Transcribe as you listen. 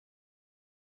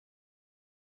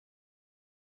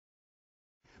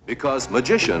Because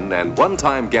magician and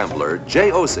one-time gambler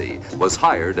Jay Ossie was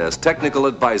hired as technical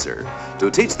advisor to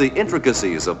teach the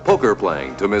intricacies of poker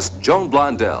playing to Miss Joan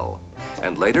Blondell,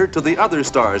 and later to the other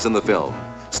stars in the film,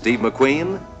 Steve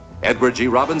McQueen, Edward G.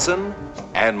 Robinson,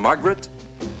 Anne Margaret,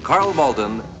 Carl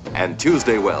Malden, and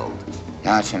Tuesday Weld.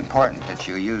 Now, it's important that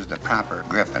you use the proper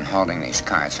grip in holding these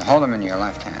cards. So hold them in your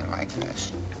left hand like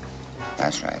this.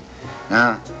 That's right.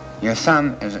 Now, your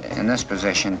thumb is in this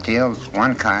position, deals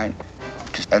one card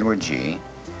to Edward G.,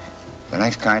 the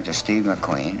next card to Steve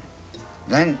McQueen.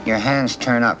 Then your hands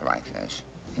turn up like this,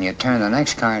 and you turn the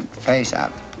next card face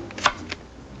up.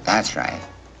 That's right.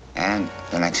 And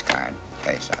the next card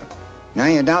face up. Now,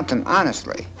 you dealt them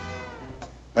honestly.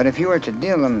 But if you were to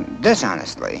deal them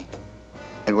dishonestly,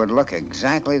 it would look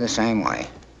exactly the same way.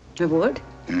 It would?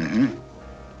 Mm-hmm.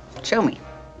 Show me.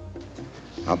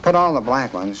 I'll put all the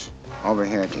black ones over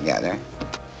here together,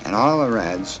 and all the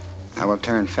reds I will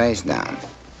turn face down.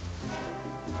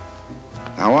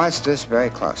 Now watch this very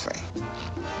closely.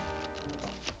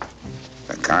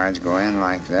 The cards go in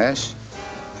like this.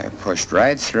 They're pushed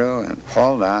right through and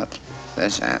pulled out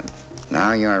this end.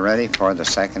 Now you are ready for the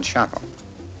second shuffle.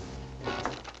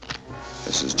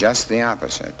 This is just the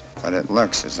opposite, but it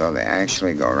looks as though they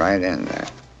actually go right in there.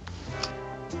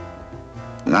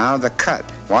 Now the cut.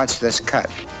 Watch this cut.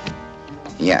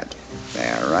 Yet, they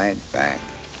are right back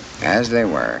as they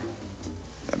were,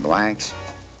 the blacks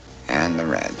and the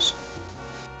reds.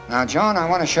 Now, Joan, I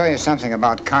want to show you something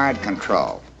about card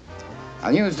control.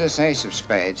 I'll use this ace of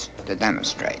spades to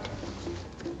demonstrate.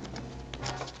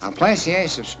 I'll place the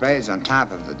ace of spades on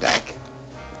top of the deck,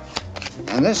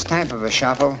 and this type of a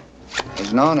shuffle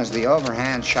is known as the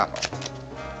overhand shuffle.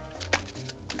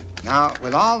 Now,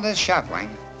 with all this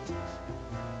shuffling,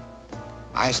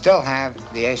 I still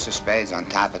have the ace of spades on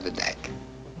top of the deck.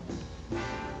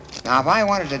 Now, if I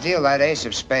wanted to deal that ace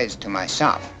of spades to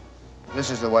myself,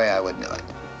 this is the way I would do it.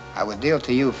 I would deal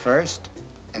to you first,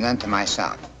 and then to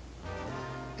myself.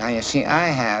 Now, you see, I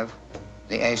have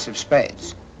the ace of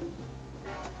spades.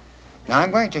 Now,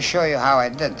 I'm going to show you how I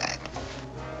did that.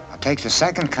 I'll take the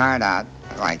second card out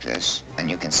like this, and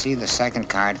you can see the second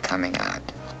card coming out.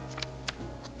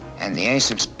 And the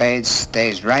ace of spades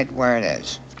stays right where it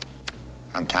is,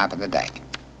 on top of the deck.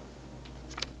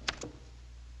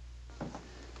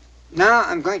 Now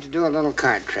I'm going to do a little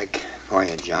card trick for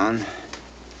you, Joan,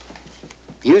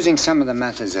 using some of the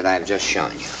methods that I've just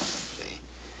shown you. See?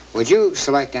 Would you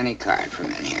select any card from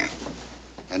in here?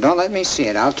 Now don't let me see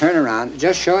it. I'll turn around.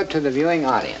 Just show it to the viewing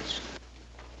audience.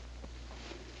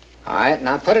 All right,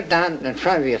 now put it down in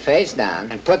front of you, face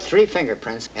down, and put 3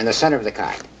 fingerprints in the center of the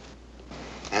card.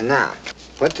 And now,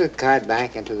 put the card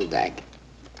back into the deck.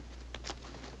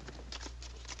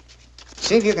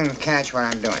 See if you can catch what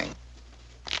I'm doing.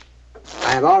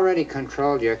 I have already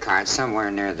controlled your card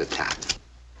somewhere near the top.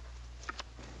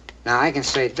 Now I can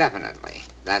say definitely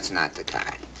that's not the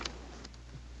card.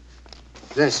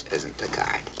 This isn't the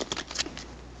card.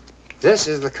 This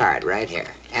is the card right here.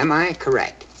 Am I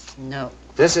correct? No.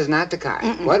 This is not the card.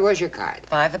 What was your card?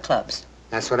 5 of clubs.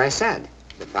 That's what I said.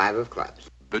 The 5 of clubs.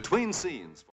 Between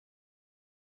scenes.